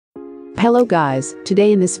Hello guys,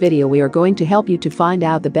 today in this video we are going to help you to find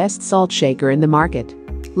out the best salt shaker in the market.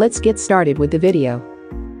 Let's get started with the video.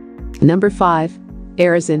 Number 5.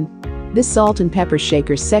 Arrozon. This salt and pepper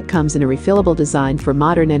shaker set comes in a refillable design for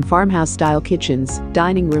modern and farmhouse-style kitchens,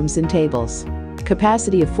 dining rooms and tables.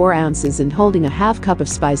 Capacity of 4 ounces and holding a half cup of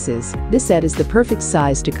spices, this set is the perfect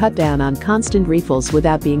size to cut down on constant refills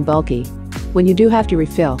without being bulky. When you do have to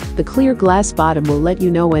refill, the clear glass bottom will let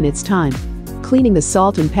you know when it's time. Cleaning the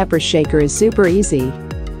salt and pepper shaker is super easy.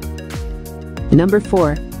 Number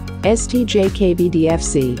 4.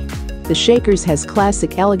 STJKBDFC. The shakers has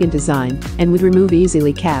classic elegant design and would remove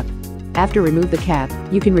easily cap. After remove the cap,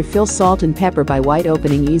 you can refill salt and pepper by wide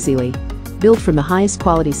opening easily. Built from the highest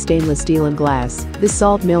quality stainless steel and glass, this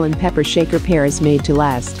salt mill and pepper shaker pair is made to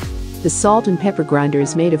last. The salt and pepper grinder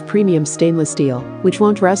is made of premium stainless steel, which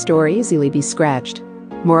won't rust or easily be scratched.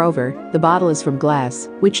 Moreover, the bottle is from glass,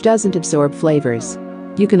 which doesn't absorb flavors.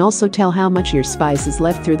 You can also tell how much your spice is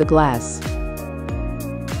left through the glass.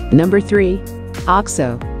 Number 3.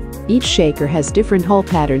 OXO. Each shaker has different hole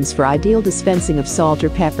patterns for ideal dispensing of salt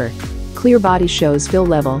or pepper. Clear body shows fill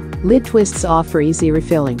level, lid twists off for easy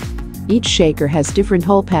refilling. Each shaker has different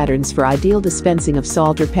hole patterns for ideal dispensing of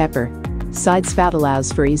salt or pepper. Side spout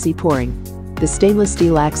allows for easy pouring. The stainless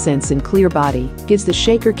steel accents and clear body gives the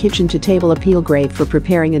shaker kitchen to table appeal great for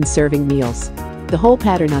preparing and serving meals. The hole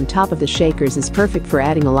pattern on top of the shakers is perfect for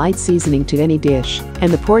adding a light seasoning to any dish,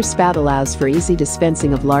 and the pour spout allows for easy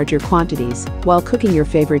dispensing of larger quantities while cooking your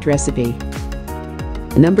favorite recipe.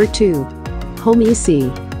 Number 2. Home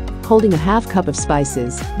EC. Holding a half cup of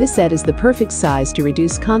spices, this set is the perfect size to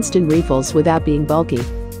reduce constant refills without being bulky.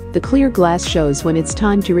 The clear glass shows when it's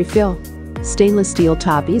time to refill. Stainless steel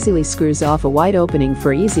top easily screws off a wide opening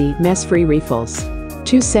for easy, mess-free refills.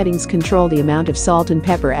 2 settings control the amount of salt and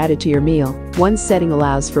pepper added to your meal. 1 setting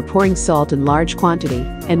allows for pouring salt in large quantity,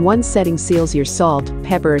 and 1 setting seals your salt,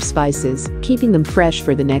 pepper or spices, keeping them fresh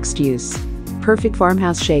for the next use. Perfect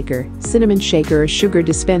farmhouse shaker, cinnamon shaker or sugar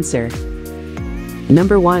dispenser.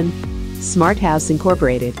 Number 1. Smart House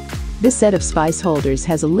Incorporated. This set of spice holders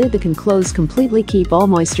has a lid that can close completely, keep all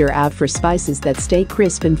moisture out for spices that stay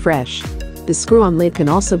crisp and fresh. The screw-on lid can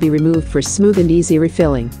also be removed for smooth and easy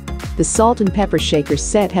refilling. The salt and pepper shaker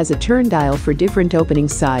set has a turn dial for different opening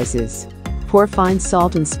sizes. Pour fine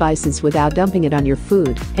salt and spices without dumping it on your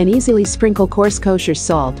food, and easily sprinkle coarse kosher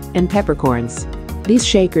salt and peppercorns. These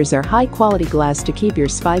shakers are high-quality glass to keep your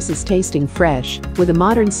spices tasting fresh, with a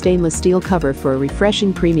modern stainless steel cover for a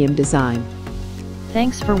refreshing premium design.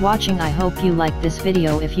 Thanks for watching. I hope you liked this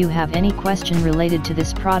video. If you have any question related to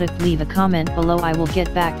this product, leave a comment below. I will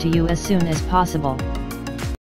get back to you as soon as possible.